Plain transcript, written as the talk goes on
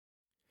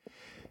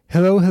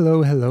Hello,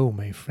 hello, hello,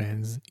 my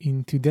friends.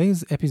 In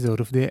today's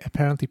episode of the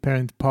Apparently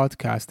Parent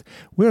podcast,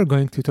 we're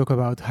going to talk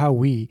about how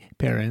we,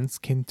 parents,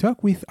 can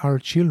talk with our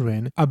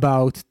children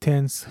about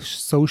tense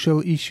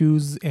social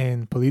issues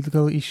and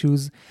political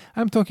issues.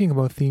 I'm talking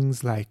about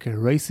things like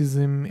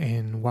racism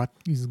and what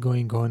is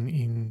going on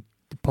in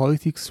the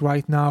politics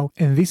right now.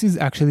 And this is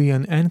actually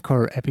an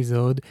ENCORE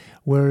episode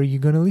where you're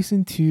going to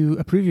listen to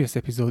a previous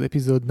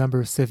episode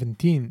number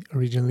 17,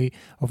 originally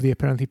of the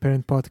Apparently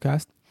Parent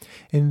podcast.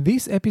 And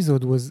this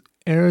episode was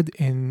aired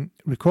and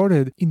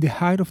recorded in the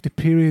height of the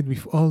period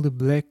with all the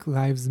Black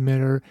Lives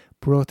Matter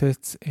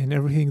protests and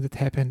everything that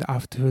happened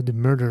after the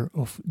murder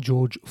of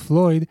George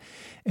Floyd.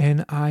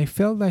 And I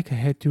felt like I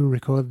had to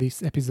record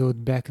this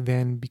episode back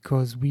then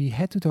because we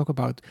had to talk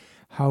about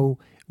how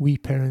we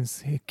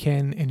parents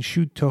can and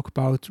should talk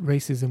about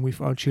racism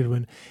with our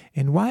children.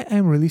 And why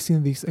I'm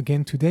releasing this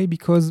again today,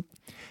 because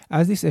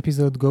as this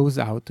episode goes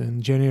out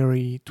on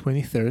January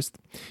 21st,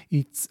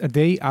 it's a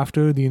day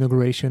after the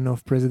inauguration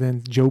of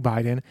President Joe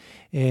Biden.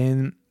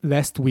 And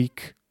last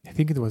week, I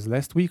think it was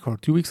last week or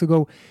 2 weeks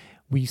ago,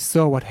 we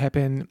saw what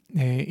happened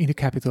in the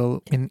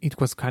Capitol, and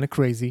it was kind of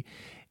crazy.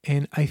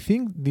 And I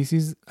think this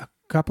is a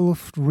couple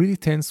of really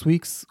tense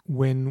weeks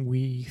when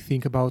we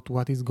think about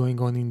what is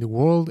going on in the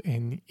world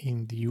and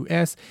in the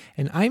US.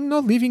 And I'm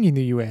not living in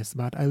the US,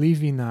 but I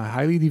live in a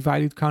highly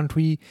divided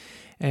country,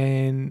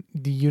 and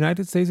the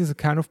United States is a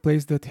kind of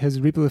place that has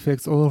ripple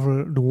effects all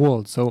over the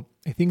world. So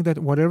I think that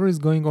whatever is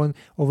going on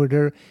over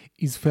there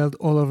is felt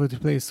all over the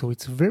place. So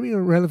it's very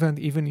relevant,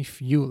 even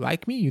if you,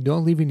 like me, you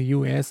don't live in the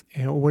US,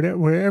 and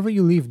wherever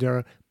you live, there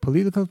are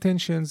political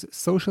tensions,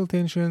 social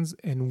tensions,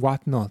 and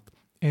whatnot.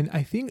 And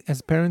I think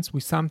as parents, we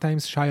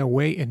sometimes shy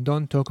away and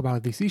don't talk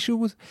about these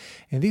issues.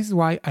 And this is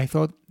why I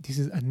thought this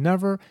is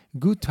another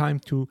good time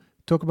to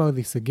talk about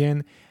this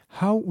again,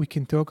 how we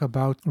can talk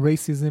about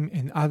racism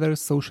and other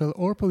social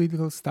or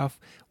political stuff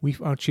with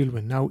our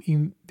children. Now,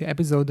 in the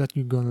episode that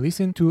you're going to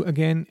listen to,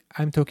 again,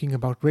 I'm talking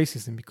about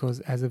racism because,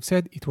 as I've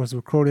said, it was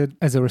recorded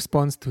as a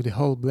response to the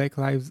whole Black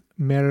Lives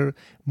Matter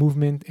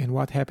movement and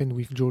what happened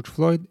with George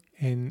Floyd.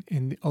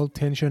 And all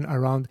tension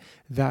around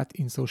that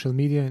in social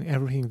media and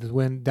everything that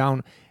went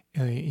down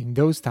in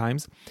those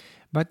times.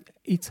 But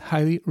it's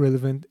highly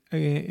relevant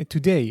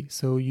today.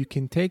 So you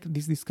can take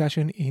this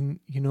discussion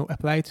and,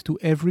 apply it to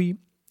every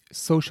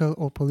social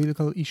or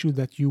political issue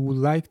that you would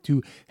like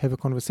to have a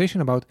conversation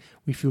about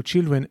with your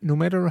children, no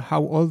matter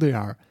how old they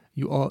are.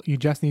 You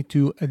just need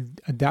to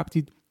adapt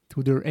it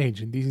to their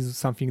age. And this is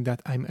something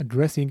that I'm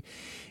addressing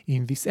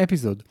in this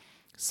episode.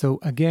 So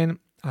again,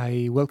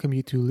 I welcome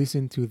you to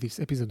listen to this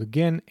episode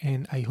again,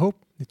 and I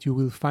hope that you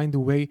will find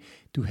a way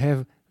to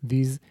have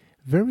this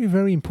very,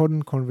 very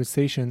important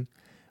conversation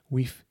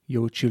with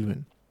your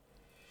children.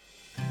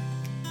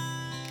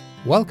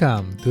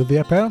 Welcome to the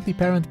Apparently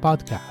Parent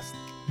podcast.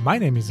 My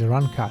name is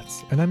Eran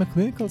Katz, and I'm a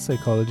clinical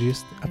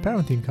psychologist, a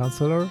parenting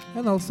counselor,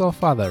 and also a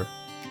father.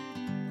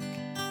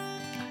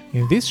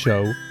 In this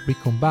show, we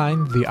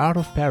combine the art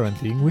of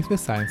parenting with the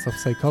science of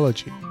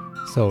psychology.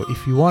 So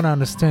if you want to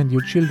understand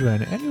your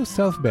children and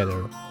yourself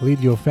better, lead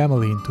your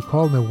family into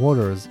calmer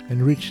waters,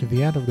 and reach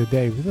the end of the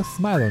day with a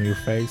smile on your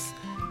face,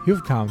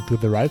 you've come to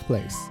the right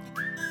place.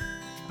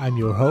 I'm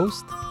your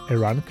host,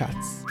 Eran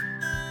Katz.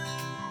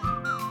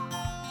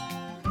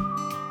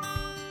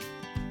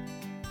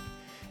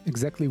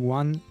 Exactly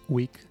 1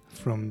 week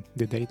from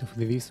the date of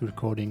this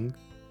recording,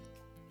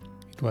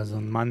 it was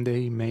on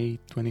Monday, May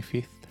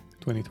 25th,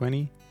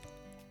 2020,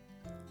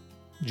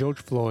 George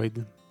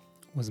Floyd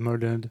was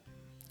murdered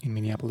in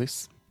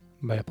Minneapolis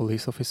by a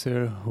police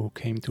officer who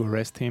came to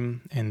arrest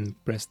him and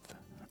pressed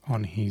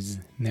on his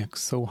neck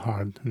so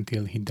hard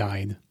until he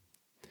died,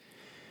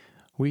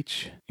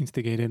 which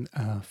instigated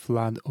a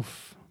flood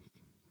of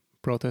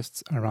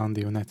protests around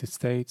the United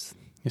States.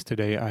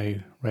 Yesterday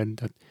I read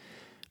that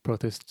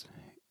protests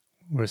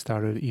were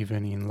started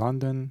even in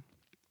London.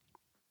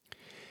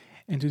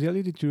 And to tell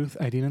you the truth,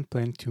 I didn't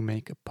plan to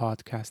make a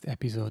podcast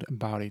episode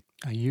about it.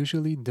 I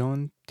usually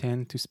don't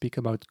tend to speak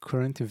about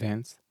current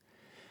events,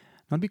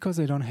 not because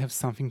I don't have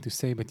something to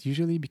say, but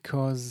usually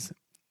because,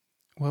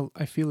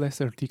 I feel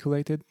less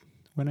articulated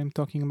when I'm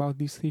talking about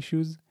these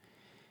issues.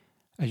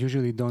 I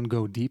usually don't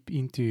go deep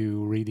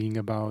into reading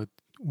about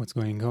what's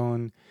going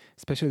on,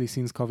 especially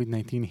since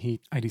COVID-19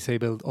 hit. I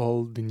disabled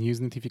all the news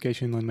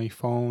notification on my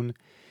phone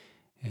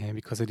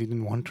because I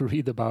didn't want to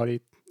read about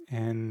it.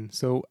 And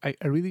so I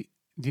really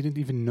didn't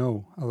even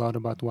know a lot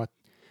about what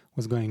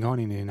was going on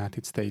in the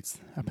United States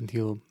up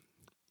until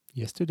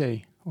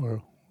yesterday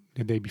or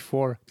the day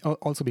before.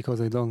 Also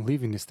because I don't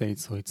live in the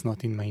States, so it's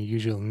not in my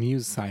usual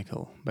news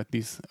cycle. But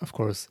this, of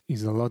course,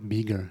 is a lot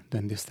bigger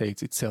than the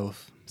States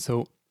itself.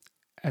 So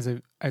as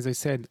I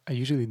said, I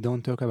usually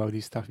don't talk about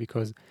this stuff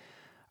because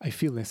I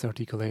feel less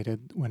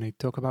articulated when I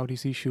talk about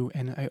this issue.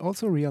 And I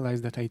also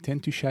realize that I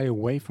tend to shy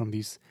away from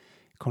these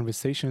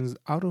conversations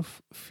out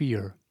of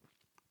fear.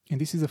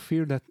 And this is a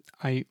fear that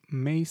I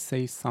may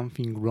say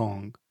something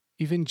wrong.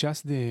 Even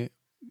just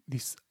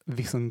this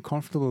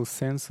uncomfortable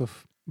sense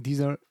of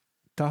these are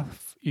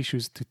tough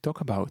issues to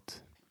talk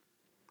about.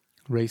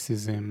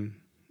 Racism,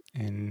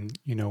 and,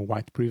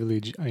 white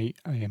privilege. I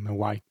am a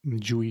white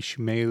Jewish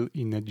male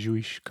in a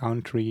Jewish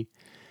country.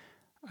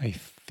 I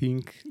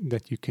think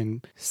that you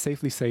can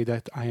safely say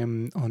that I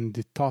am on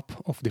the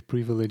top of the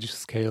privilege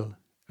scale,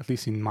 at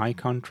least in my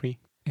country.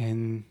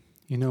 And,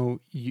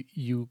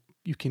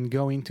 you can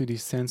go into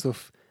this sense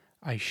of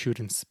I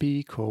shouldn't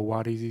speak, or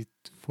what is it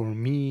for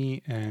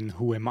me, and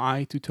who am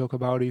I to talk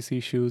about these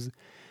issues.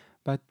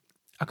 But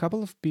a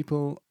couple of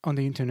people on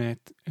the internet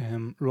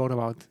wrote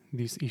about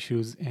these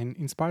issues and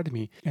inspired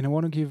me. And I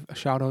want to give a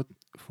shout out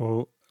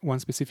for one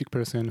specific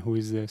person, who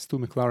is Stu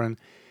McLaren,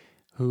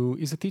 who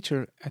is a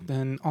teacher at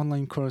an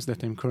online course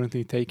that I'm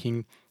currently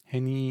taking.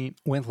 And he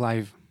went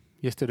live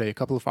yesterday, a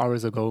couple of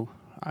hours ago,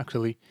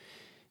 actually,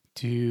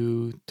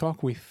 to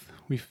talk with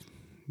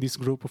this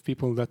group of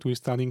people that we're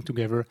studying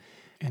together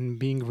and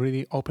being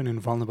really open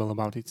and vulnerable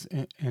about it.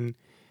 And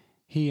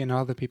he and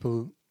other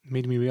people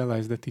made me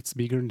realize that it's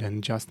bigger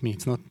than just me.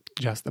 It's not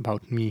just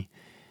about me.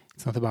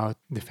 It's not about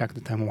the fact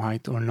that I'm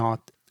white or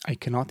not. I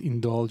cannot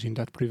indulge in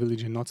that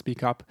privilege and not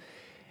speak up.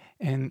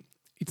 And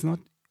it's not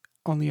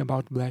only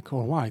about black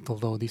or white,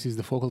 although this is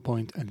the focal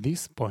point at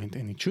this point,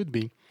 and it should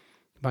be.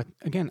 But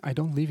again, I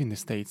don't live in the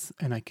States,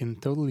 and I can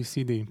totally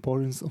see the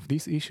importance of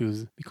these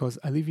issues because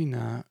I live in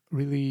a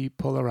really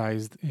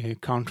polarized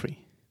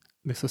country.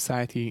 The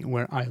society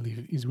where I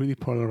live is really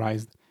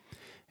polarized,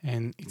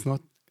 and it's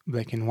not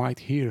black and white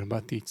here,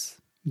 but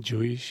it's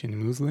Jewish and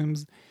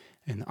Muslims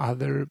and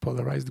other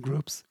polarized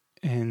groups.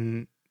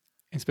 And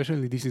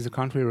especially this is a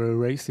country where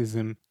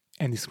racism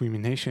and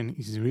discrimination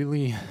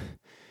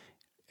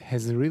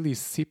has really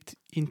seeped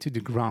into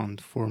the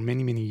ground for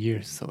many, many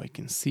years. So I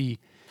can see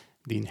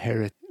the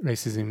inherent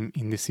racism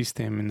in the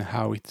system and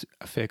how it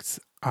affects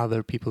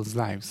other people's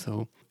lives.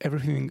 So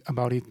everything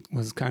about it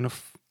was kind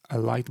of a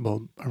light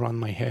bulb around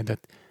my head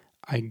that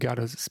I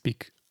gotta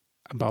speak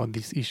about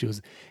these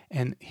issues.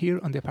 And here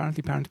on the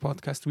Apparently Parent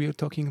podcast, we are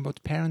talking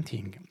about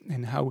parenting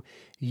and how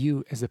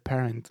you as a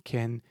parent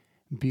can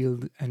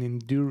build an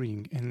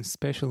enduring and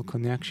special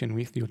connection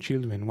with your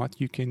children, what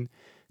you can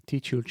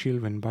teach your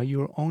children by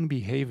your own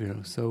behavior.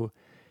 So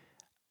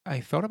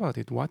I thought about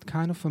it. What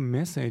kind of a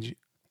message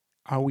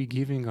are we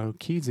giving our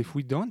kids if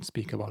we don't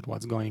speak about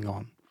what's going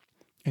on?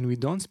 And we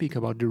don't speak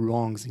about the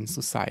wrongs in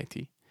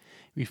society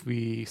if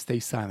we stay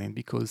silent,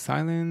 because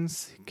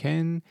silence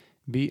can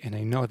be, and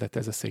I know that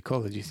as a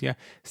psychologist,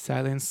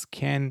 silence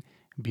can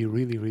be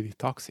really, really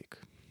toxic.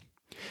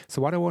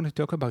 So what I want to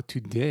talk about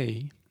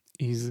today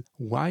is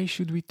why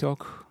should we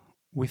talk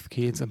with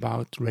kids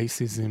about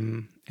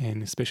racism,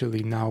 and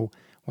especially now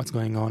what's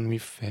going on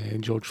with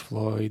George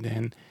Floyd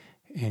and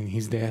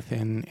his death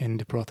and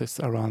the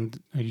protests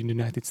around the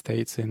United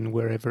States and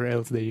wherever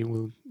else they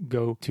will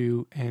go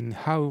to, and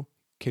how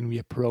can we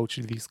approach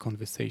these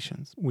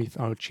conversations with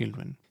our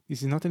children.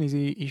 This is not an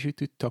easy issue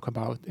to talk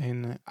about,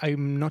 and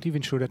I'm not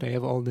even sure that I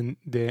have all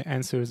the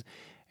answers.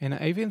 And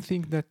I even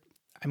think that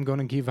I'm going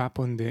to give up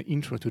on the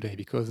intro today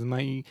because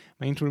my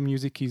intro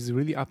music is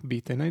really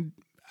upbeat, and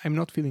I'm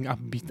not feeling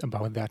upbeat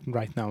about that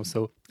right now.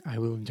 So I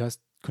will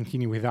just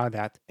continue without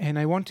that. And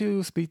I want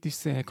to split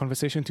this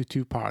conversation to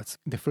two parts.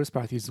 The first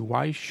part is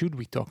why should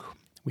we talk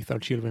with our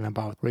children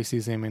about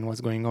racism and what's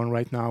going on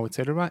right now,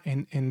 etc.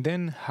 And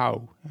then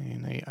how.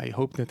 And I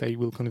hope that I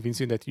will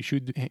convince you that you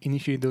should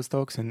initiate those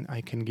talks, and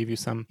I can give you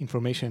some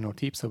information or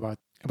tips about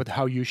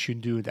how you should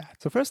do that.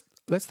 So first,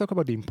 let's talk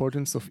about the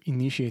importance of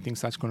initiating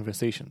such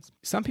conversations.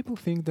 Some people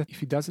think that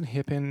if it doesn't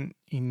happen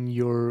in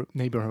your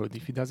neighborhood,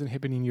 if it doesn't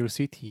happen in your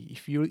city,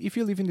 if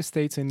you live in the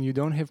States and you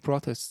don't have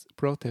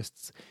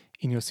protests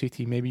in your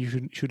city, maybe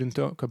you shouldn't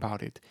talk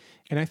about it.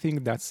 And I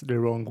think that's the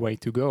wrong way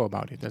to go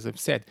about it. As I've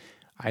said,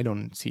 I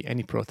don't see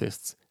any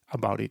protests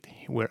about it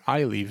where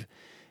I live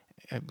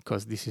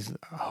because this is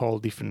a whole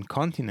different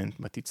continent,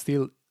 but it's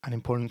still an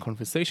important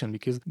conversation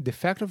because the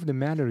fact of the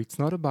matter, it's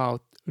not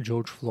about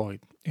George Floyd,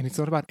 and it's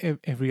not about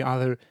every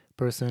other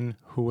person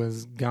who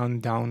was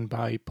gunned down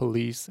by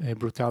police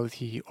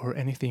brutality or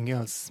anything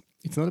else.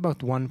 It's not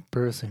about one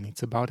person,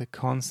 it's about a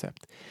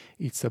concept.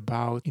 It's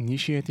about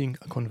initiating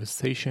a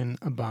conversation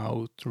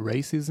about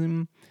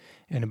racism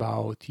and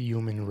about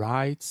human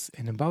rights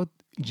and about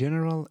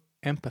general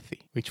empathy,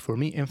 which for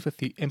me,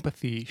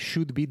 empathy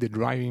should be the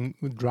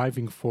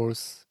driving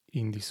force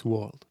in this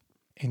world.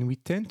 And we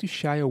tend to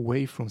shy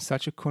away from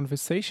such a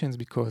conversations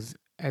because,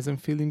 as I'm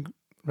feeling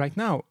right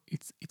now,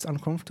 it's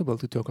uncomfortable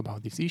to talk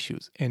about these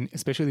issues. And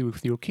especially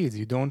with your kids,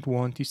 you don't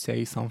want to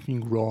say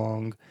something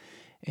wrong,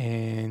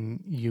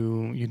 and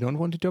you don't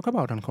want to talk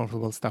about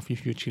uncomfortable stuff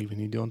with your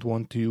children. You don't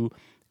want to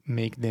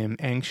make them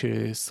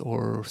anxious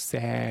or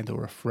sad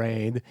or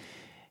afraid.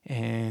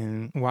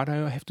 And what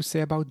I have to say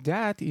about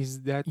that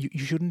is that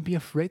you shouldn't be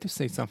afraid to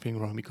say something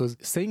wrong, because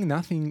saying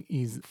nothing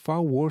is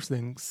far worse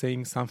than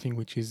saying something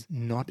which is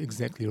not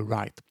exactly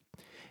right.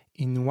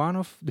 In one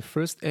of the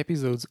first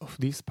episodes of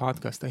this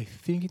podcast, I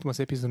think it was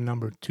episode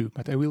number 2,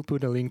 but I will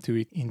put a link to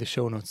it in the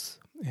show notes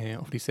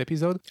of this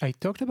episode, I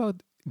talked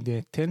about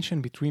the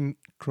tension between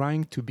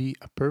trying to be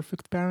a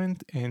perfect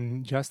parent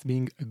and just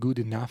being a good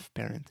enough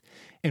parent.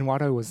 And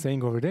what I was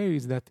saying over there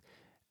is that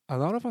a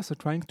lot of us are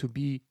trying to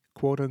be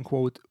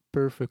quote-unquote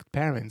perfect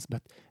parents,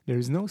 but there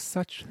is no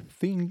such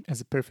thing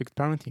as a perfect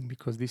parenting,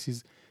 because this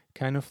is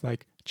kind of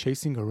like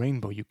chasing a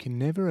rainbow. You can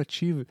never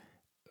achieve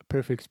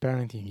perfect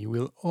parenting. You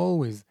will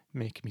always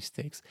make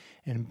mistakes.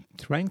 And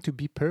trying to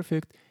be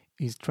perfect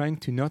is trying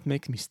to not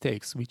make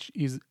mistakes, which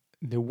is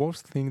the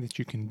worst thing that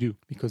you can do.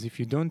 Because if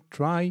you don't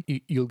try,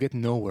 you'll get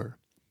nowhere.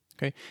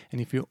 Okay? And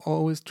if you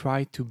always try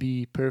to be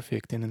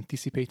perfect and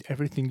anticipate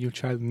everything your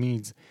child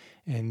needs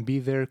and be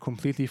there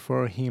completely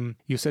for him,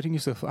 you're setting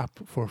yourself up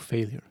for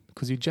failure,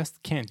 because you just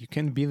can't. You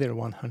can't be there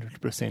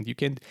 100%. You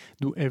can't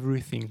do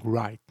everything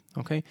right.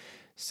 Okay?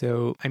 So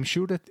I'm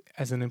sure that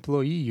as an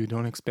employee, you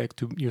don't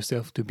expect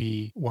yourself to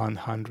be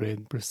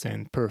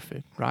 100%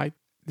 perfect, right?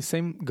 The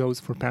same goes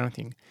for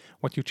parenting.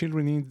 What your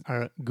children need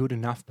are good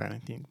enough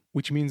parenting,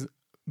 which means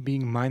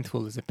being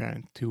mindful as a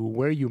parent to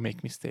where you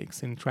make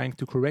mistakes and trying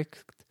to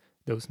correct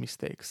those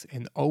mistakes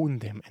and own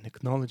them and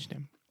acknowledge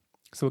them.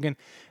 So again,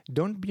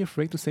 don't be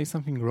afraid to say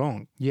something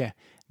wrong. Yeah,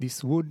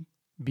 this could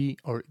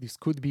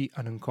be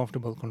an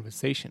uncomfortable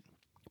conversation,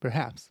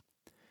 perhaps.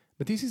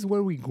 But this is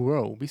where we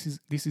grow.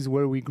 This is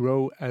where we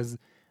grow as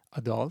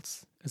adults,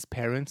 as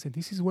parents, and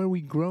this is where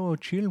we grow our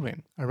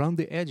children, around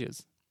the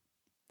edges.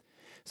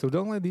 So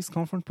don't let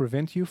discomfort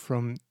prevent you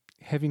from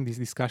having this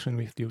discussion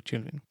with your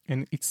children.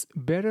 And it's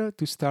better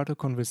to start a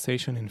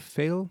conversation and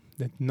fail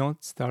than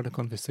not start a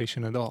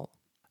conversation at all.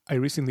 I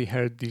recently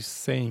heard this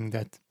saying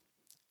that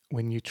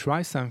when you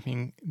try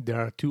something, there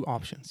are two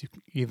options. You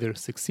either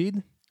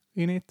succeed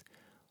in it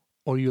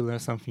or you learn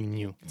something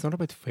new. It's not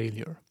about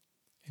failure.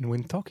 And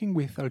when talking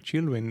with our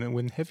children,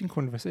 when having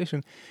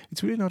conversation,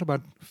 it's really not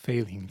about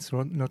failing. It's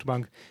not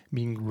about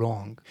being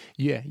wrong.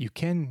 Yeah, you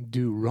can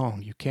do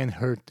wrong. You can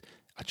hurt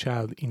a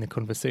child in a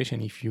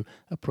conversation if you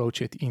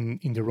approach it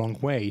in the wrong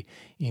way,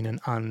 in an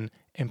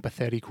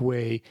unempathetic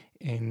way,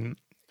 and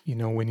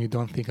when you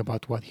don't think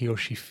about what he or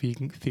she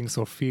thinks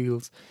or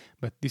feels.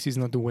 But this is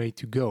not the way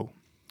to go.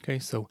 Okay,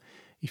 so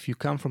if you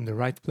come from the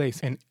right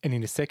place, and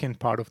in the second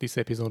part of this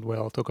episode where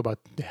I'll talk about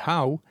the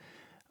how,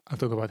 I'll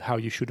talk about how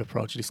you should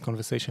approach this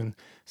conversation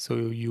so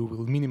you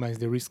will minimize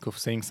the risk of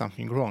saying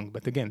something wrong.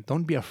 But again,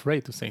 don't be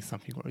afraid to say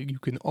something wrong. You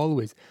can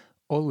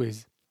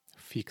always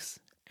fix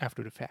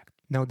after the fact.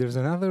 Now, there's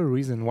another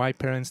reason why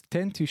parents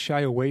tend to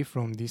shy away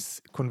from these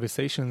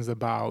conversations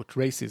about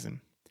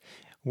racism,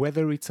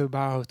 whether it's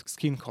about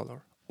skin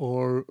color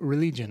or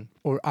religion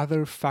or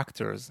other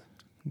factors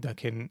that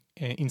can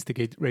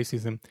instigate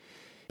racism.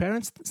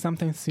 Parents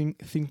sometimes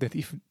think that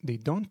if they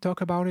don't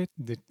talk about it,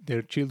 that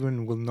their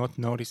children will not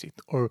notice it.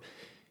 Or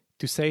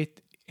to say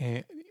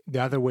it the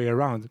other way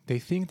around, they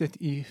think that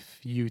if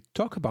you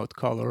talk about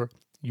color,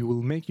 you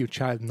will make your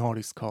child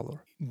notice color.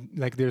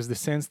 Like there's the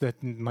sense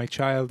that my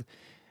child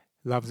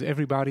loves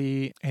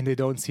everybody and they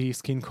don't see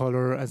skin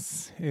color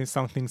as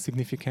something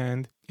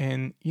significant.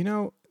 And,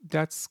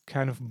 that's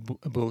kind of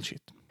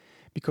bullshit.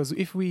 Because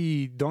if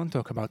we don't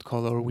talk about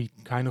color, we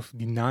kind of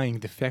denying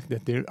the fact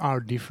that there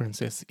are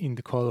differences in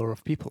the color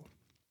of people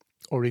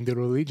or in the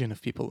religion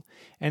of people.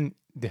 And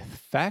the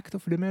fact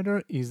of the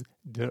matter is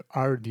there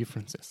are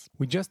differences.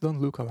 We just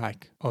don't look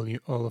alike,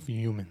 all of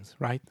humans,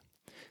 right?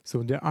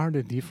 So there are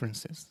the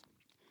differences.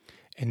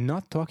 And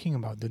not talking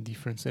about the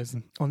differences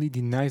only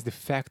denies the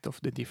fact of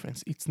the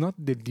difference. It's not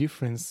the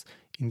difference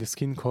in the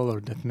skin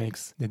color that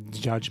makes the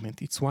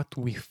judgment. It's what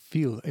we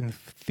feel and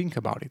think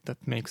about it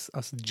that makes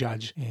us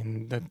judge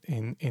and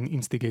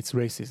instigates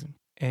racism.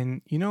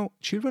 And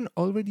children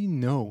already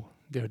know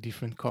their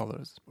different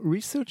colors.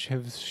 Research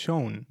has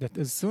shown that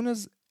as soon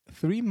as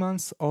 3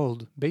 months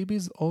old,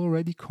 babies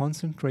already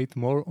concentrate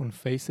more on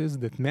faces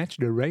that match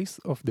the race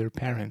of their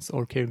parents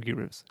or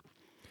caregivers.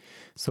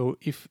 So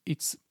if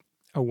it's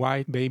a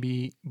white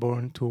baby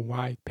born to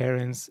white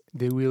parents,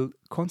 they will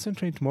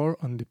concentrate more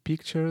on the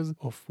pictures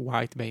of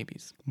white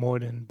babies more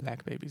than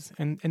black babies.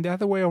 And the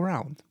other way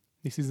around.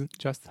 This is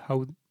just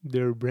how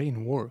their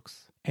brain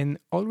works. And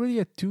already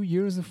at 2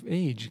 years of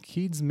age,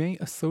 kids may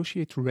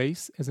associate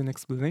race as an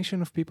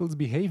explanation of people's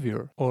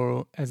behavior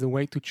or as a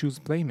way to choose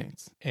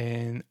playmates.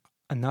 And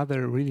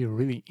another really,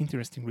 really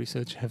interesting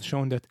research has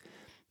shown that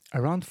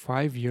around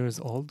 5 years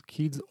old,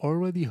 kids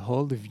already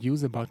hold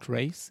views about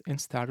race and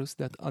status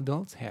that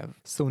adults have.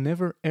 So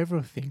never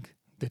ever think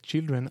that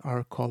children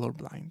are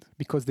colorblind,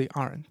 because they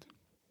aren't.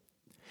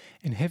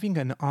 And having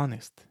an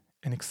honest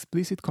and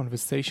explicit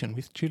conversation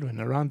with children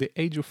around the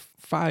age of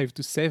 5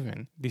 to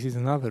 7, this is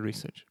another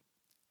research,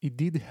 it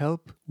did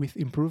help with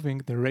improving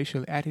the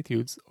racial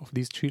attitudes of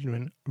these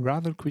children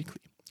rather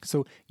quickly.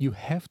 So you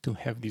have to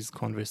have these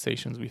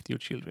conversations with your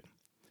children.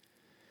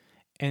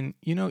 And,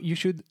 you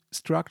should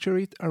structure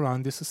it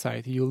around the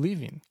society you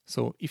live in.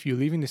 So if you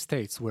live in the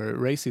States where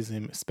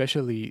racism,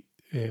 especially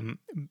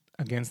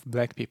against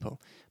black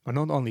people, but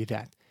not only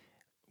that,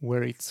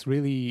 where it's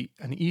really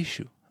an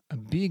issue, a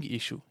big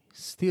issue,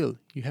 still,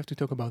 you have to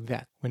talk about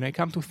that. When I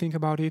come to think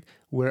about it,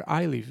 where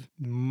I live,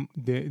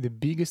 the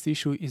biggest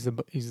issue is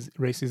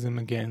racism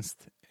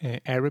against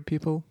Arab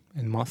people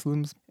and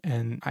Muslims.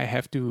 And I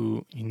have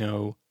to,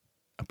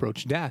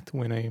 approach that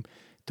when I'm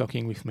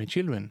talking with my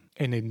children.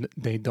 And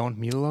they don't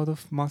meet a lot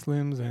of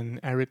Muslims and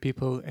Arab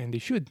people, and they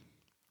should.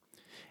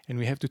 And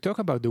we have to talk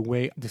about the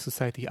way the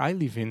society I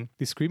live in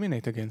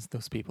discriminate against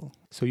those people.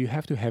 So you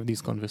have to have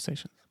these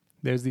conversations.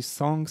 There's this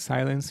song,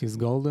 Silence is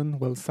Golden.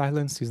 Well,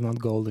 silence is not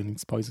golden,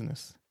 it's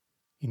poisonous.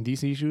 In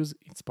these issues,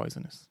 it's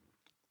poisonous.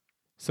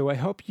 So I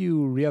hope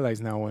you realize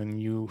now when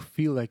you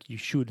feel like you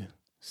should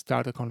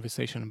start a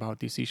conversation about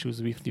these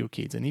issues with your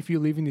kids. And if you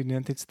live in the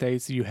United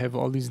States, you have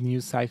all these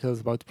news cycles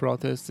about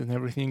protests and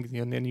everything,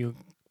 and then you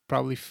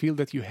probably feel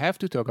that you have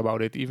to talk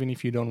about it even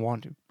if you don't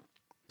want to.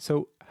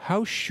 So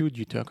how should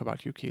you talk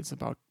about your kids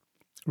about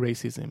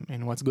racism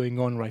and what's going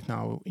on right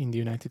now in the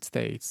United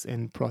States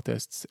and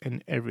protests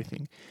and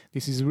everything?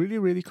 This is really,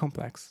 really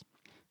complex.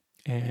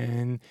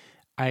 And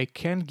I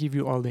can't give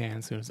you all the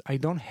answers. I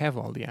don't have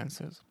all the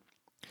answers.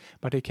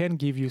 But I can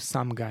give you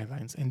some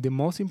guidelines. And the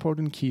most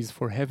important keys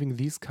for having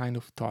these kind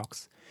of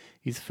talks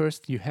is,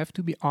 first, you have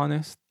to be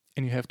honest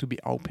and you have to be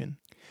open.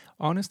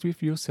 Honest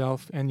with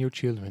yourself and your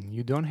children.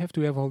 You don't have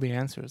to have all the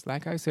answers.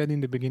 Like I said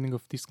in the beginning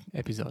of this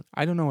episode,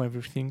 I don't know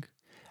everything.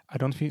 I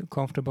don't feel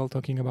comfortable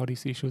talking about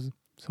these issues.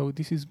 So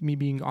this is me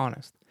being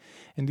honest.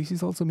 And this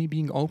is also me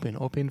being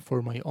open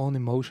for my own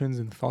emotions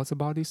and thoughts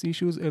about these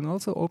issues, and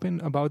also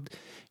open about,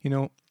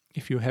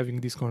 if you're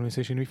having this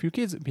conversation with your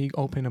kids, being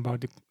open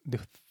about the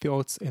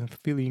thoughts and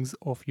feelings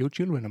of your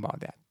children about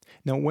that.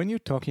 Now, when you're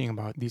talking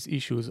about these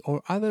issues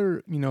or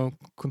other,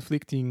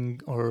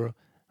 conflicting or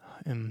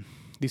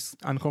these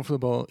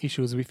uncomfortable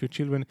issues with your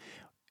children,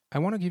 I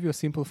want to give you a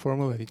simple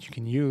formula that you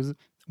can use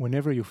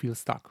whenever you feel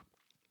stuck.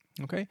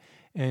 Okay?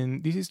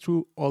 And this is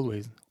true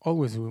always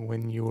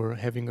when you're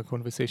having a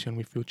conversation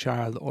with your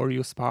child or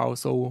your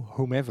spouse or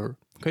whomever.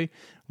 Okay?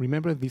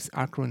 Remember this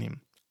acronym,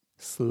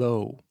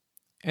 SLOW.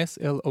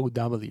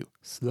 SLOW,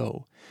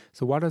 slow.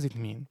 So what does it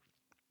mean?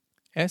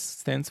 S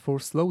stands for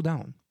slow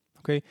down.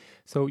 Okay,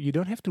 so you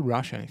don't have to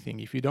rush anything.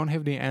 If you don't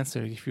have the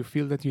answer, if you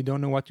feel that you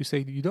don't know what to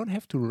say, you don't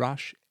have to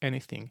rush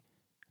anything.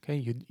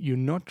 Okay, you're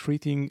not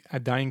treating a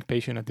dying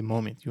patient at the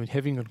moment. You're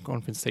having a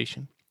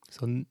conversation.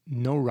 So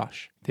no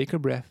rush. Take a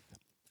breath.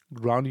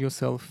 Ground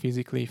yourself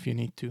physically if you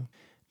need to.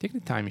 Take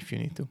the time if you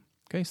need to.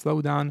 Okay,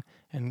 slow down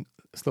and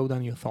slow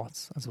down your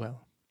thoughts as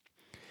well.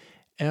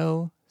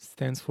 L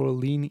stands for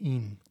lean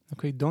in.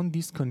 Okay, don't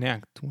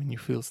disconnect when you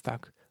feel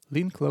stuck.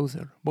 Lean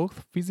closer,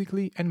 both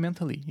physically and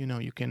mentally.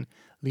 You can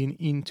lean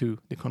into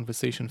the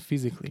conversation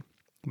physically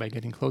by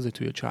getting closer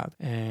to your child,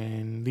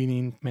 and lean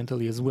in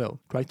mentally as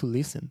well. Try to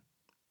listen.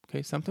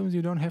 Okay, sometimes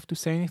you don't have to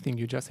say anything,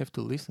 you just have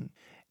to listen.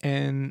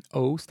 And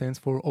O stands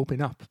for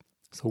open up.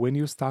 So when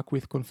you're stuck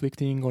with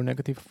conflicting or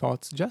negative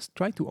thoughts, just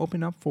try to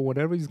open up for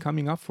whatever is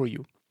coming up for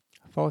you.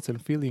 Thoughts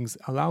and feelings,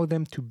 allow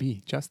them to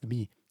be, just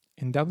be.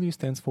 And W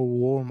stands for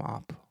warm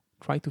up.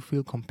 Try to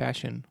feel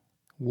compassion,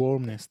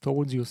 warmness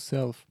towards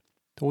yourself,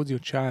 towards your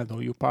child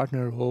or your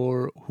partner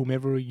or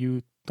whomever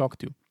you talk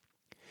to.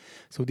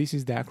 So this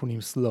is the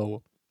acronym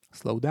SLOW.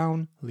 Slow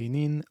down, lean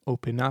in,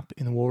 open up,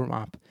 and warm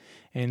up.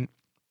 And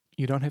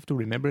you don't have to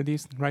remember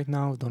this right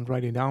now. Don't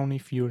write it down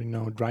if you're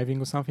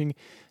driving or something.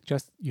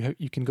 Just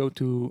you can go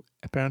to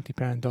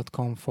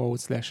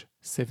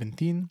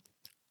apparentlyparent.com/17.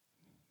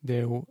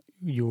 There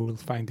you will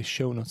find the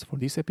show notes for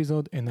this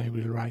episode, and I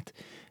will write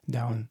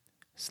down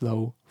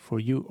slow for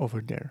you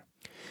over there.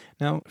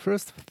 Now,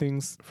 first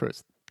things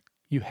first,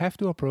 you have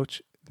to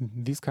approach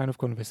this kind of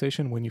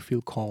conversation when you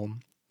feel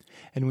calm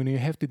and when you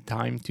have the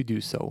time to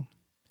do so.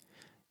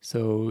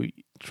 So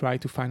try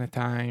to find a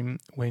time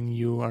when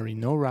you are in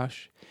no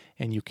rush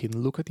and you can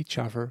look at each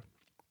other.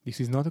 This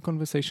is not a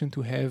conversation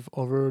to have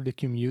over the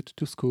commute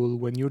to school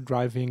when you're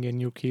driving and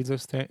your kids are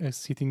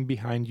sitting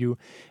behind you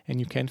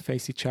and you can't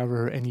face each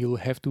other and you'll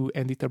have to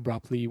end it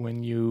abruptly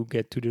when you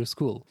get to their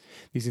school.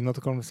 This is not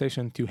a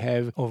conversation to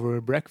have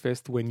over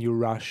breakfast when you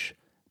rush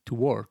to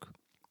work.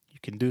 You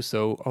can do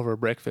so over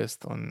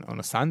breakfast on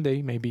a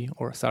Sunday maybe,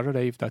 or a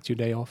Saturday if that's your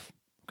day off.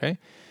 Okay?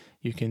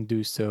 You can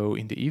do so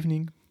in the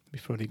evening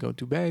before they go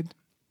to bed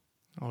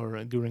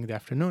or during the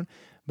afternoon,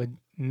 but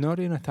not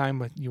in a time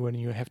when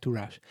you have to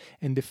rush.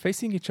 And the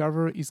facing each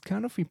other is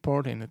kind of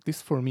important, at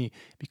least for me,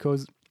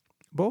 because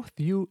both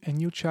you and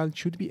your child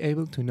should be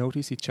able to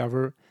notice each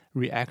other's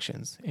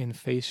reactions and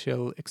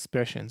facial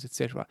expressions,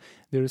 etc.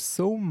 There is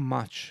so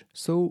much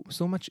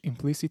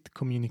implicit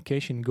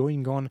communication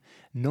going on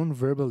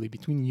non-verbally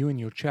between you and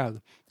your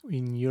child,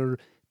 in your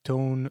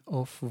tone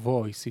of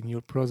voice, in your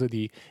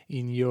prosody,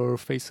 in your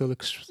facial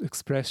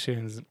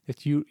expressions,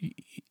 that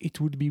it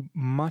would be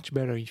much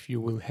better if you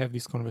will have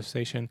this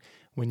conversation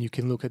when you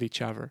can look at each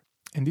other.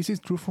 And this is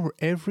true for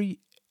every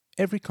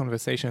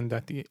conversation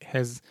that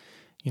has,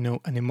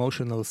 an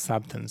emotional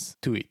substance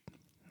to it.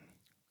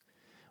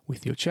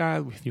 With your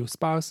child, with your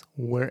spouse,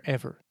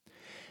 wherever.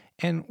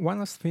 And one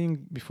last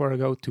thing before I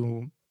go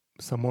to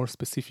some more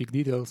specific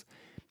details,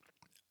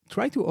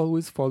 try to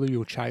always follow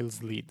your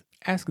child's lead.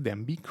 Ask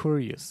them, be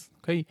curious,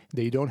 okay?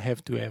 They don't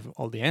have to have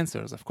all the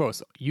answers, of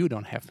course. You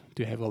don't have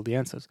to have all the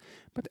answers.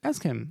 But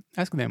ask them,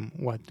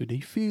 what do they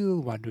feel,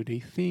 what do they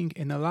think,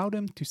 and allow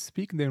them to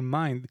speak their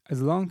mind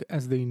as long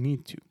as they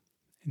need to,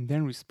 and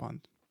then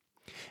respond.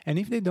 And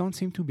if they don't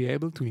seem to be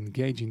able to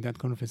engage in that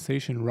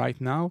conversation right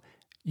now,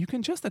 you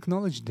can just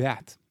acknowledge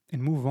that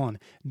and move on.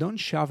 Don't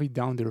shove it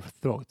down their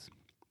throat.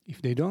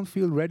 If they don't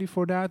feel ready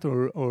for that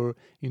or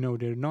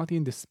they're not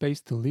in the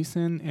space to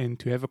listen and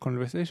to have a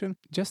conversation,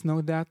 just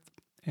know that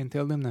and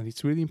tell them that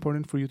it's really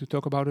important for you to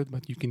talk about it,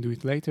 but you can do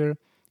it later.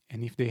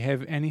 And if they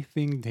have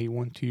anything they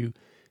want to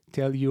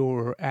tell you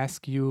or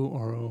ask you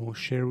or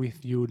share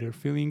with you their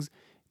feelings,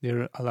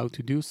 they're allowed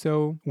to do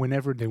so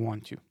whenever they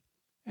want to.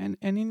 And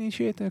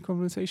initiate a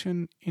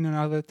conversation in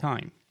another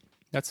time.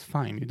 That's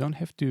fine. You don't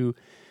have to,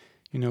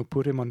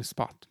 put them on the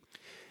spot.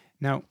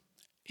 Now,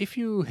 if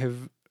you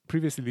have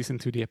previously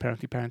listened to the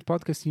Apparently Parent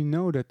podcast, you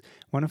know that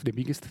one of the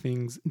biggest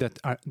things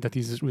that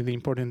is really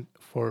important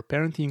for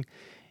parenting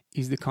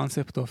is the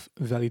concept of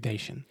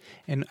validation.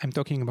 And I'm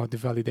talking about the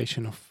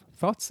validation of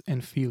thoughts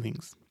and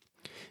feelings,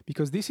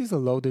 because this is a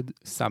loaded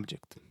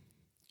subject.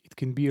 It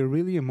can be a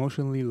really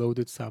emotionally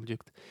loaded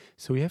subject.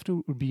 So you have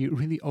to be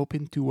really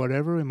open to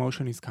whatever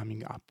emotion is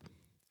coming up,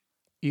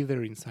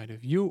 either inside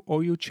of you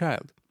or your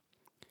child.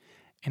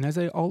 And as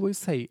I always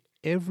say,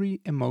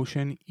 every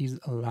emotion is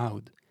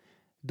allowed.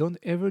 Don't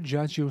ever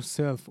judge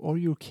yourself or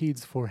your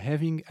kids for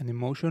having an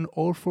emotion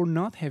or for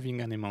not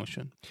having an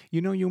emotion.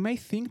 You may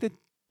think that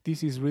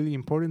this is really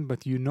important,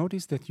 but you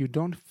notice that you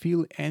don't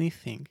feel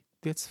anything.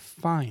 That's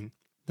fine.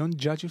 Don't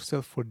judge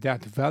yourself for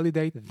that.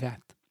 Validate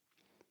that.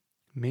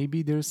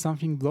 Maybe there's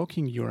something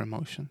blocking your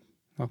emotion,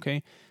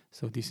 okay?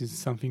 So this is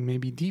something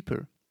maybe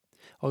deeper.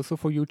 Also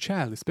for your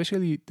child,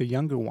 especially the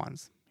younger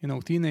ones.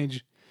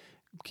 Teenage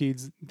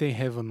kids, they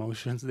have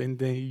emotions and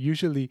they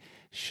usually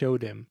show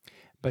them.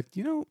 But,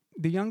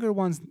 the younger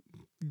ones,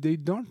 they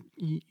don't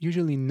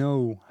usually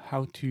know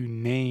how to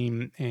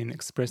name and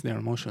express their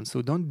emotions.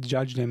 So don't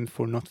judge them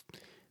for not,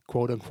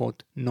 quote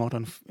unquote,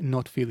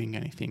 not feeling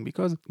anything,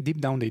 because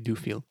deep down they do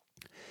feel.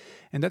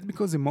 And that's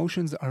because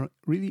emotions are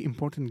really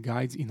important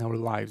guides in our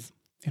lives.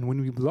 And when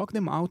we block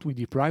them out, we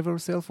deprive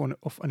ourselves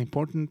of an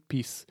important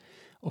piece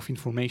of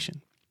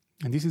information.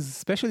 And this is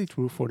especially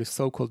true for the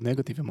so-called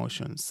negative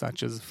emotions,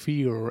 such as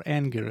fear or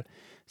anger.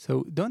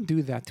 So don't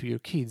do that to your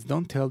kids.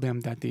 Don't tell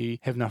them that they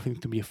have nothing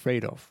to be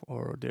afraid of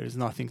or there is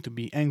nothing to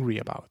be angry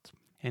about.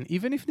 And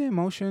even if the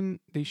emotion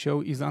they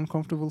show is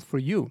uncomfortable for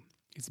you,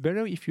 it's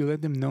better if you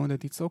let them know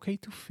that it's okay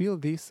to feel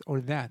this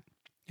or that.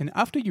 And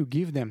after you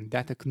give them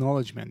that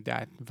acknowledgement,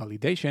 that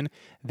validation,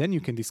 then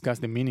you can discuss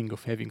the meaning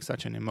of having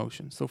such an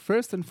emotion. So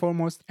first and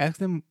foremost, ask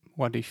them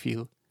what they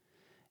feel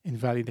and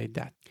validate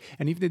that.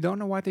 And if they don't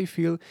know what they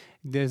feel,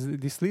 there's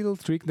this little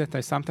trick that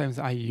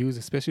I use,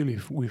 especially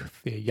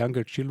with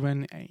younger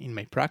children in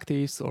my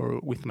practice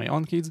or with my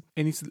own kids.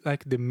 And it's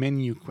like the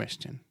menu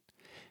question.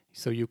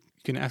 So you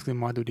can ask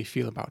them what do they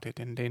feel about it.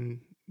 And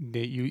then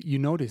you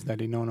notice that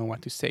they don't know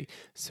what to say.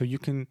 So you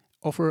can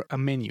offer a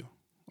menu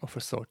of a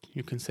sort.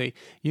 You can say,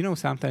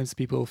 sometimes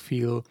people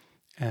feel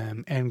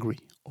angry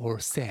or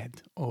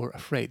sad or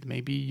afraid.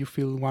 Maybe you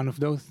feel one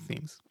of those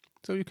things.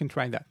 So you can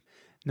try that.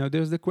 Now,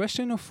 there's the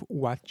question of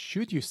what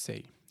should you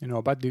say,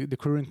 about the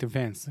current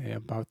events,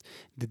 about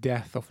the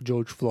death of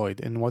George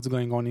Floyd and what's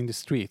going on in the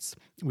streets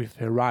with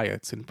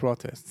riots and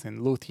protests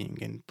and looting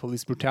and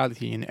police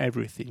brutality and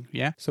everything,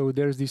 yeah? So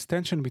there's this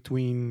tension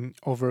between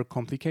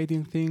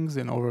overcomplicating things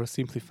and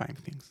oversimplifying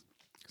things.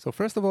 So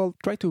first of all,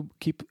 try to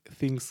keep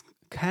things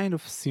kind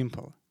of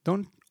simple.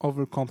 Don't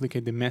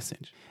overcomplicate the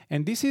message.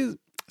 And this is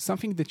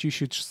something that you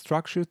should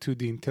structure to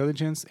the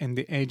intelligence and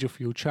the age of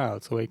your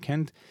child. So I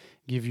can't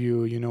give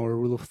you, a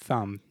rule of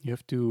thumb. You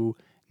have to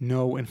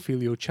know and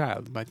feel your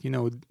child. But,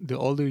 the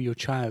older your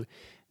child,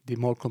 the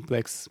more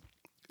complex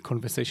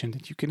conversation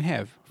that you can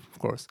have, of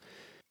course.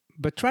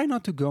 But try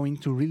not to go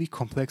into really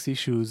complex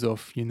issues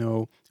of,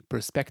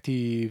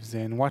 perspectives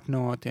and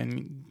whatnot,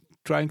 and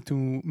trying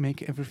to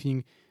make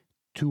everything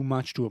too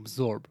much to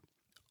absorb.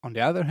 On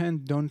the other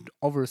hand, don't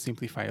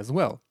oversimplify as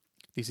well.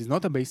 This is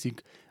not a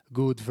basic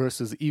good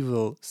versus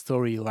evil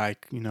story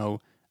like,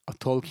 a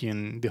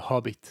Tolkien, The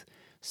Hobbit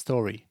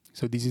story.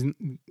 So this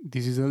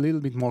is a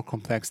little bit more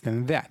complex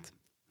than that,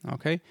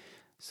 okay?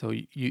 So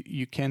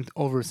you can't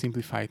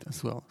oversimplify it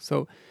as well.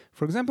 So,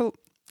 for example,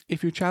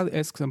 if your child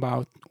asks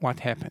about what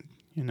happened,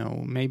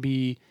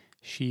 maybe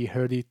she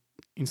heard it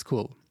in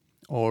school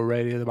or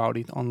read about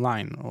it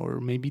online, or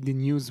maybe the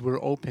news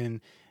were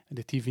open,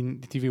 the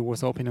TV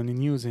was open on the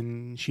news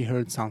and she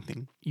heard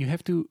something. You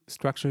have to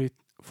structure it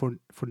for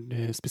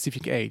the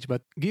specific age,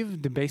 but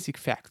give the basic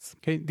facts.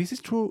 Okay, this is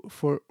true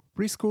for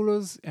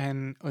preschoolers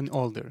and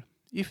older.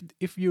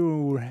 If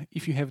you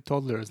have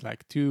toddlers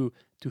like 2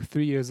 to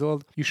 3 years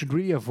old, you should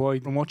really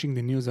avoid watching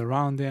the news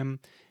around them,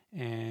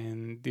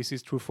 and this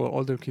is true for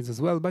older kids as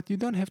well. But you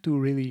don't have to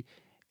really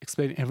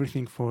explain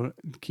everything for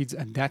kids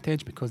at that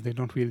age because they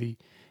can't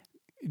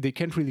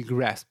really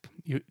grasp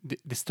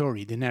the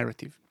story, the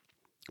narrative.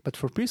 But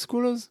for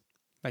preschoolers,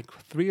 like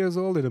 3 years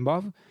old and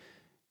above,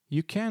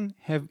 you can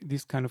have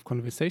this kind of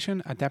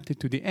conversation adapted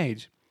to the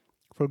age.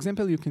 For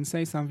example, you can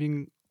say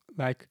something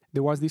like,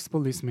 there was this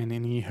policeman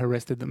and he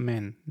arrested a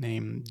man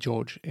named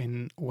George,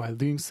 and while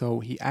doing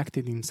so, he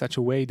acted in such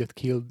a way that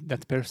killed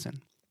that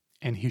person.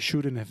 and he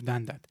shouldn't have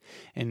done that.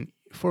 And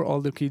for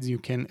older kids, you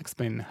can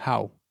explain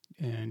how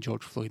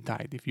George Floyd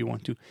died if you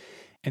want to.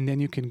 And then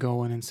you can go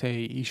on and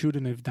say, he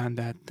shouldn't have done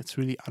that. That's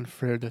really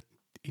unfair that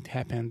it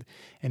happened.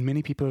 And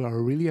many people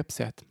are really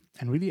upset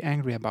and really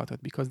angry about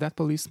it because that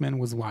policeman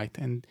was white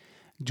and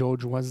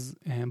George was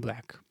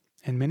black.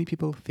 And many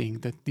people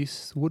think that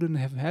this wouldn't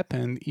have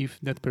happened if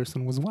that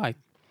person was white.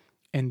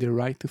 And they're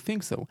right to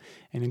think so.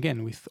 And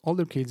again, with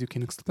older kids, you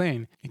can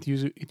explain it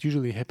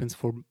usually happens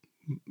for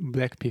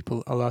black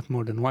people a lot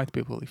more than white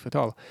people, if at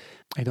all.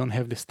 I don't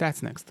have the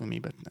stats next to me,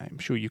 but I'm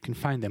sure you can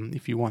find them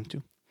if you want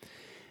to.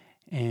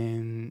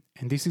 And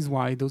this is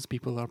why those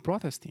people are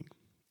protesting.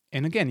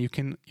 And again, you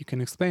can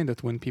explain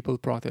that when people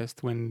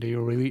protest, when they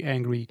are really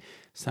angry,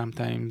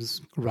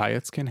 sometimes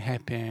riots can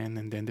happen,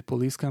 and then the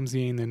police comes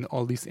in, and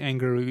all this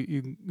anger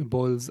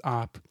boils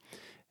up.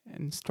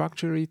 And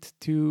structure it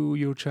to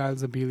your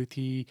child's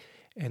ability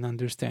and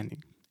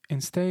understanding.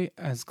 And stay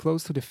as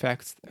close to the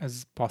facts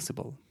as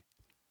possible.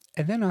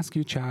 And then ask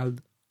your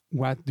child,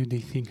 what do they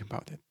think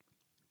about it?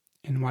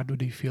 And what do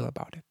they feel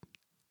about it?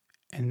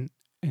 And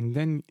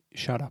then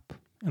shut up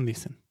and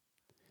listen.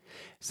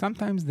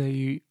 Sometimes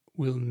they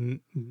will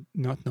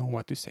not know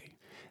what to say.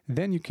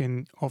 Then you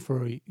can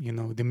offer,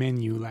 the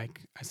menu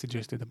like I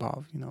suggested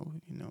above.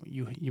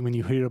 You when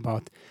you hear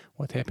about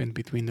what happened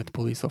between that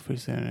police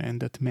officer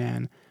and that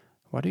man,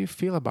 what do you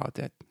feel about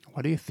that?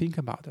 What do you think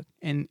about it?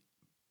 And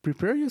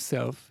prepare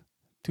yourself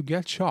to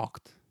get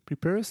shocked.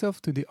 Prepare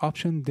yourself to the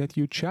option that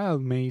your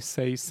child may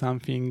say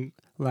something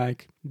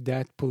like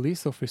that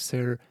police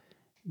officer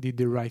did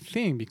the right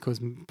thing because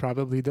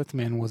probably that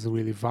man was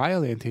really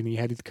violent and he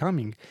had it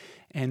coming.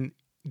 And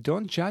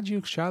don't judge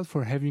your child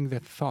for having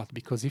that thought,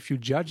 because if you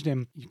judge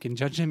them, you can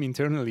judge them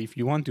internally if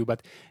you want to,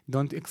 but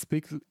don't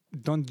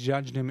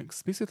judge them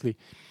explicitly,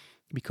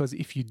 because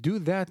if you do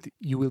that,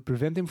 you will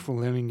prevent them from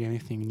learning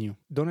anything new.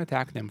 Don't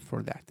attack them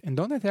for that, and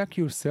don't attack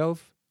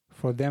yourself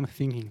for them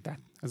thinking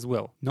that as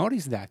well.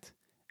 Notice that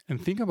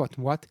and think about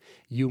what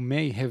you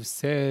may have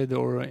said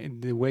or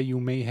the way you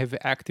may have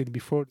acted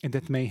before, and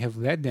that may have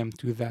led them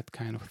to that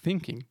kind of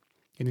thinking.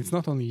 And it's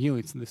not only you,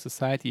 it's the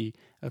society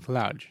at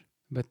large.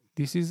 But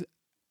this is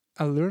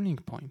a learning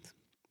point.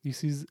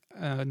 This is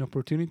an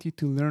opportunity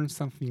to learn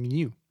something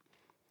new.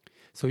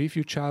 So if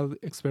your child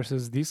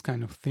expresses this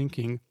kind of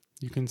thinking,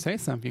 you can say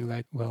something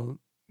like, well,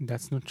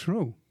 that's not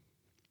true,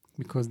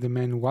 because the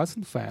man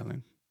wasn't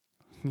violent.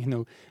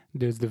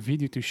 There's the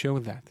video to show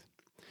that.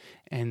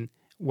 And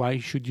why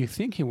should you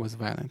think he was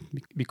violent?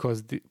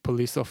 Because the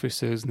police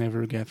officers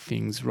never get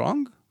things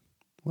wrong?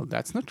 Well,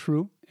 that's not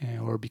true.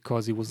 Or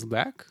because he was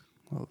black?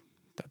 Well,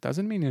 that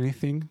doesn't mean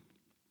anything.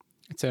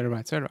 Etc.,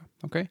 etc.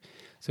 Okay?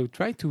 So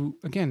try to,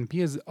 again,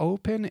 be as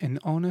open and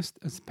honest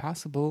as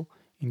possible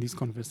in this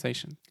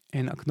conversation,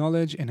 and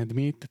acknowledge and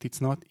admit that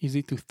it's not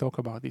easy to talk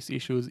about these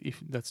issues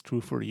if that's true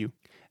for you.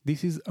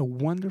 This is a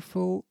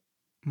wonderful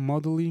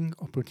modeling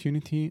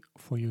opportunity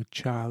for your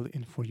child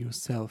and for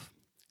yourself.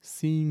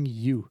 Seeing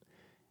you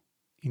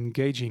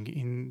engaging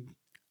in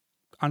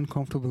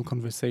uncomfortable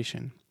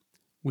conversation,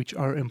 which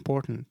are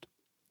important,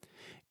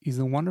 is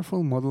a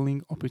wonderful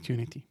modeling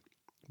opportunity,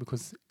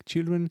 because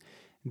children,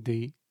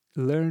 they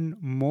learn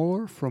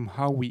more from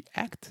how we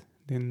act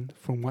than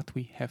from what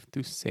we have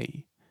to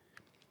say.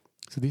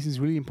 So this is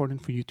really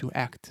important for you to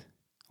act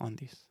on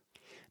this.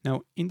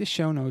 Now, in the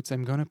show notes,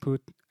 I'm going to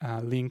put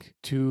a link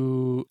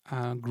to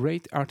a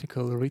great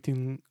article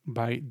written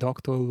by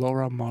Dr.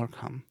 Laura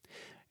Markham.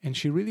 And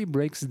she really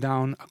breaks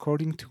down,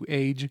 according to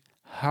age,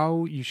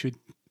 how you should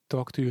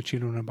talk to your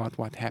children about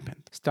what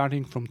happened.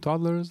 Starting from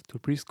toddlers to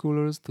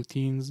preschoolers to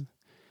teens.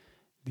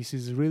 This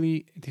is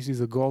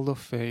a gold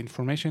of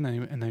information,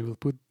 and I will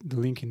put the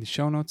link in the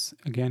show notes.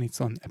 Again,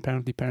 it's on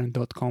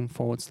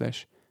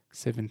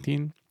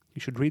apparentlyparent.com/17. You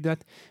should read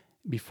that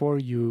before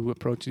you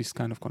approach this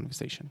kind of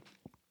conversation.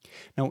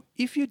 Now,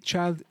 if your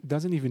child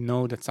doesn't even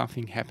know that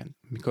something happened,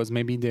 because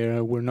maybe they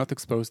were not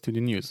exposed to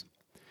the news,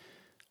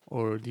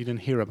 or didn't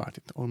hear about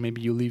it, or maybe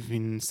you live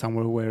in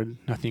somewhere where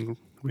nothing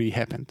really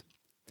happened,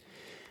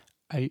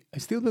 I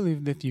still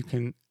believe that you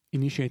can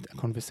initiate a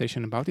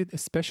conversation about it,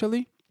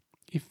 especially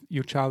if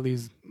your child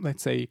is,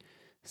 let's say,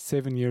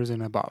 7 years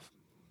and above,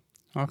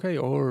 okay,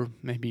 or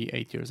maybe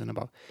 8 years and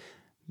above.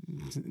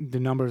 The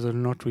numbers are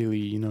not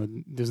really,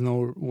 there's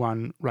no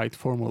one right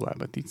formula,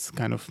 but it's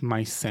kind of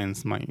my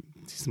sense.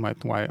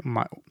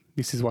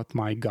 This is what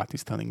my gut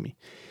is telling me.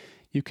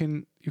 You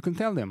can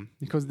tell them,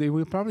 because they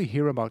will probably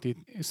hear about it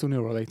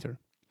sooner or later.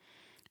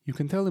 You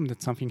can tell them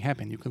that something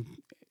happened. You can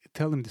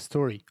tell them the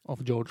story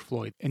of George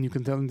Floyd, and you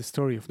can tell them the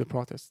story of the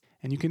protests.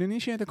 And you can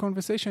initiate a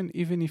conversation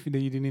even if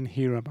they didn't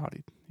hear about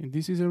it. And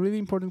this is a really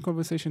important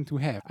conversation to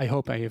have. I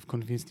hope I have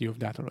convinced you of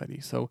that already.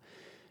 So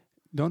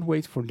don't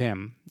wait for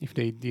them if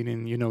they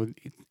didn't,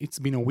 it's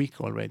been a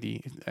week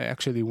already.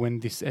 Actually,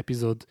 when this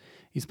episode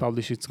is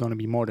published, it's going to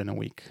be more than a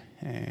week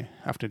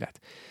after that.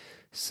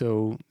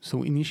 So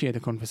initiate a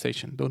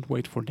conversation. Don't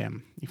wait for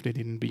them if they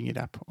didn't bring it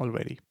up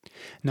already.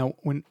 Now,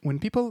 when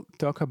people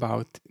talk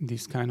about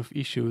these kind of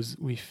issues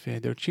with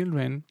their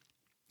children,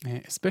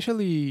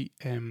 especially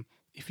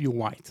if you're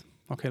white,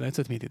 Okay, let's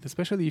admit it.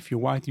 Especially if you're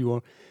white,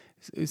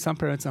 some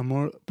parents are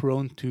more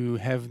prone to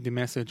have the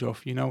message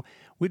of,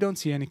 we don't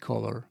see any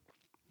color.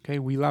 Okay,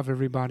 we love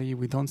everybody,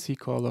 we don't see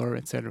color,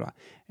 etc.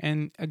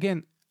 And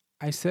again,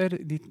 I said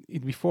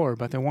it before,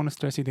 but I want to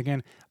stress it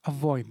again.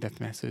 Avoid that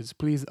message.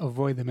 Please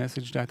avoid the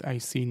message that I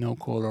see no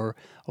color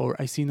or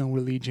I see no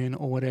religion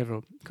or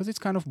whatever, because it's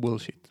kind of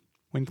bullshit.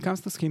 When it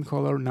comes to skin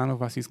color, none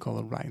of us is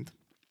colorblind.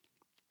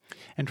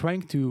 And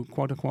trying to,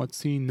 quote-unquote,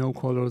 see no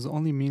colors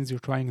only means you're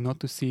trying not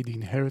to see the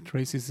inherent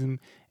racism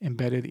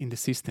embedded in the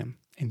system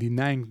and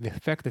denying the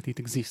fact that it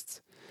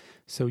exists.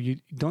 So you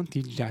don't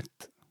teach that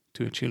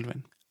to your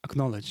children.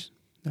 Acknowledge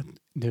that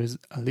there's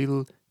a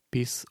little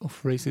piece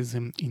of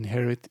racism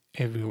inherent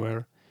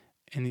everywhere,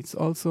 and it's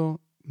also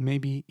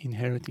maybe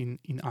inherent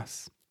in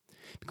us.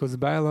 Because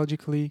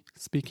biologically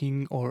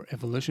speaking or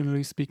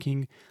evolutionarily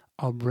speaking,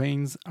 our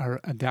brains are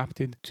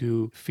adapted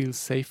to feel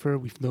safer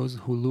with those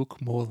who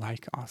look more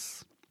like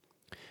us.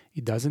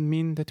 It doesn't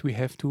mean that we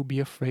have to be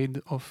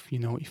afraid of,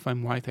 if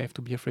I'm white, I have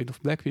to be afraid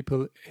of black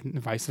people and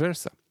vice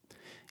versa.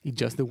 It's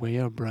just the way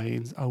our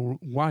brains are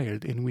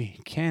wired, and we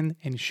can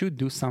and should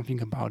do something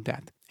about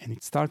that. And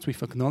it starts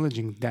with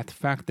acknowledging that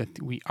fact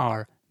that we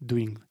are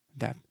doing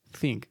that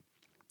thing,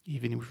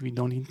 even if we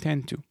don't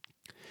intend to.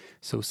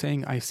 So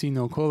saying I see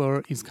no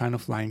color is kind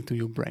of lying to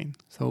your brain.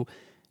 So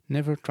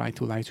never try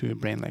to lie to your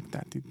brain like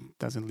that. It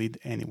doesn't lead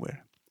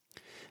anywhere.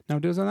 Now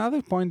there's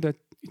another point that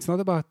it's not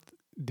about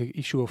the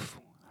issue of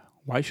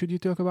why should you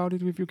talk about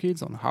it with your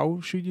kids, on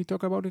how should you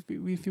talk about it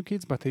with your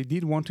kids, but I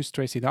did want to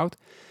stress it out.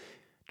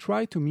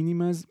 Try to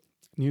minimize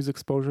news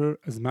exposure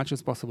as much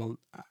as possible.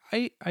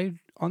 I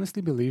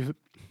honestly believe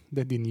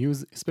that the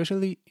news,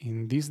 especially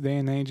in this day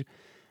and age,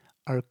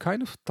 are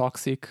kind of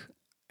toxic,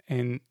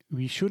 and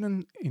we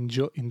shouldn't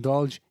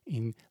indulge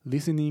in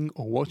listening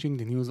or watching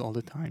the news all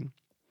the time.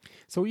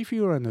 So if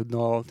you're an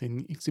adult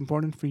and it's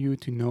important for you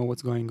to know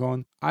what's going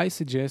on, I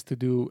suggest to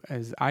do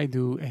as I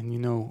do and,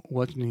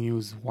 watch the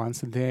news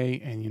once a day,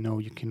 and,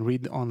 you can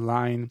read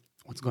online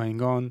what's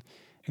going on,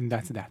 and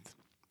that's that.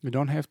 You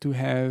don't have to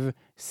have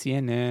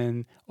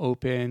CNN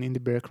open in the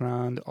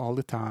background all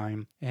the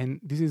time. And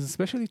this is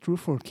especially true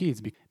for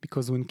kids,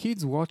 because when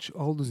kids watch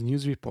all those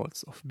news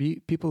reports of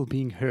people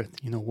being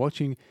hurt,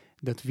 watching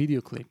that video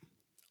clip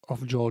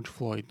of George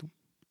Floyd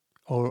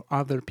or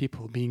other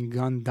people being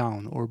gunned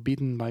down or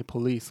beaten by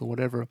police or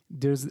whatever,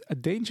 there's a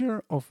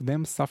danger of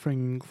them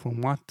suffering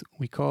from what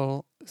we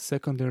call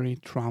secondary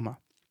trauma.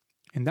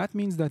 And that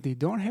means that they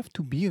don't have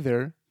to be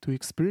there to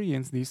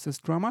experience this as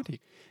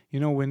traumatic.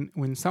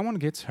 When someone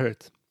gets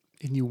hurt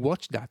and you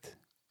watch that,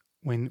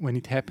 when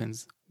it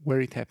happens,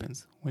 where it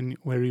happens,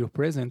 where you're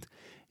present,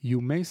 you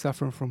may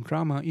suffer from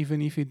trauma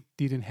even if it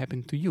didn't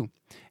happen to you.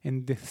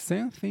 And the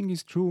same thing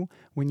is true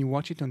when you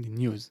watch it on the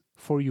news.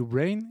 For your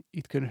brain,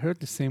 it can hurt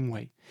the same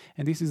way.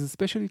 And this is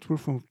especially true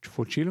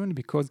for children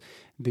because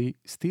they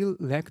still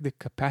lack the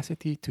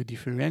capacity to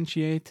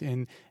differentiate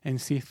and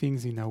see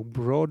things in a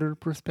broader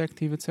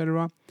perspective,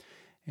 etc.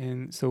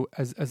 And so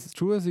as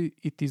true as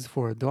it is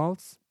for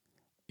adults,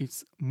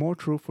 it's more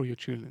true for your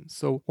children.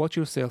 So watch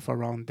yourself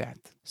around that.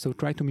 So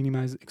try to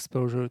minimize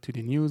exposure to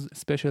the news,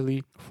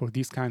 especially for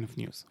this kind of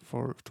news,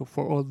 for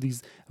all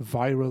these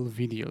viral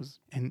videos.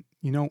 And,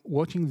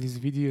 watching these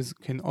videos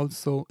can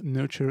also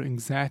nurture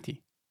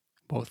anxiety,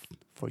 both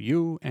for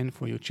you and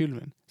for your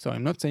children. So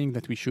I'm not saying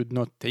that we should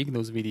not take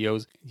those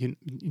videos,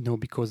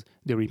 because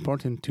they're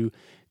important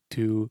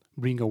to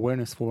bring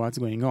awareness for what's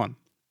going on.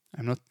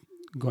 I'm not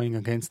going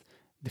against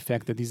the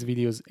fact that these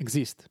videos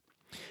exist.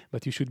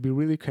 But you should be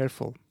really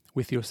careful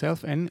with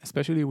yourself and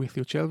especially with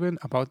your children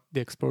about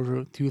the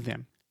exposure to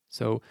them.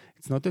 So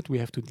it's not that we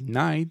have to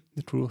deny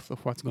the truth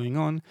of what's going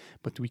on,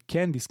 but we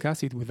can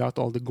discuss it without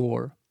all the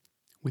gore,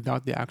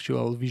 without the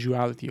actual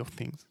visuality of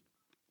things.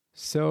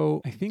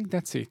 So I think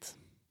that's it,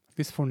 at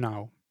least for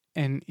now.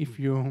 And if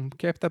you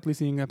kept up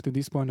listening up to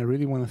this point, I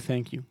really want to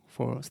thank you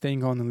for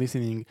staying on and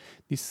listening.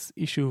 This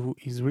issue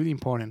is really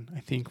important, I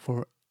think,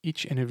 for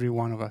each and every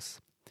one of us.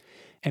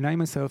 And I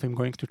myself am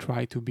going to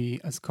try to be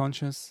as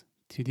conscious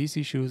to these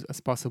issues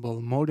as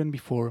possible, more than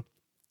before,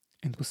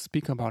 and to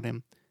speak about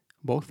them,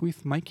 both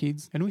with my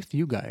kids and with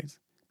you guys,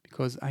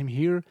 because I'm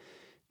here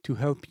to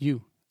help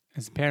you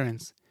as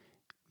parents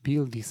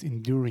build these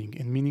enduring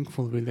and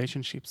meaningful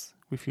relationships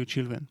with your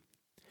children.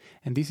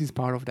 And this is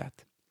part of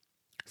that.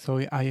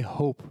 So I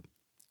hope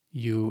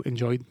you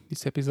enjoyed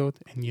this episode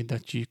and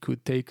that you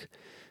could take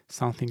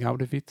something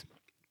out of it.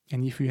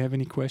 And if you have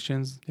any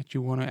questions that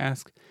you want to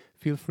ask,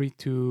 feel free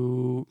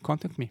to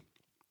contact me.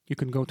 You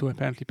can go to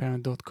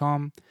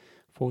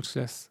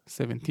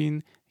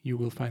apparentlyparent.com/17. You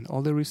will find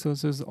all the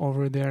resources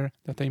over there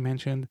that I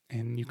mentioned.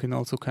 And you can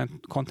also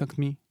contact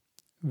me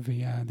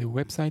via the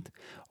website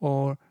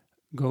or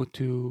go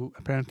to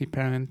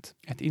apparentlyparent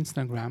at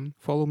Instagram.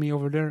 Follow me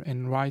over there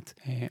and write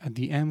a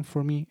DM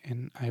for me,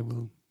 and I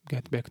will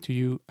get back to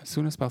you as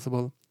soon as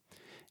possible.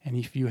 And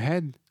if you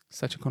had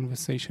such a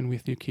conversation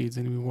with your kids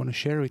and we want to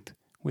share it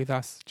with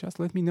us, just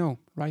let me know.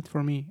 Write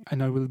for me,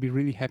 and I will be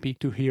really happy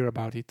to hear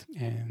about it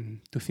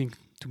and to think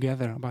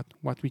together about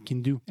what we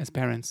can do as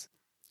parents.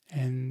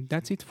 And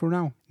that's it for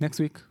now. Next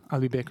week, I'll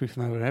be back with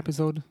another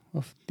episode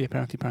of the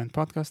Apparently Parent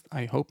podcast.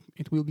 I hope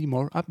it will be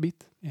more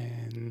upbeat.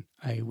 And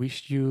I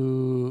wish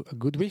you a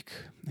good week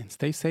and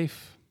stay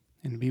safe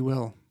and be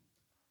well.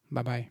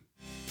 Bye-bye.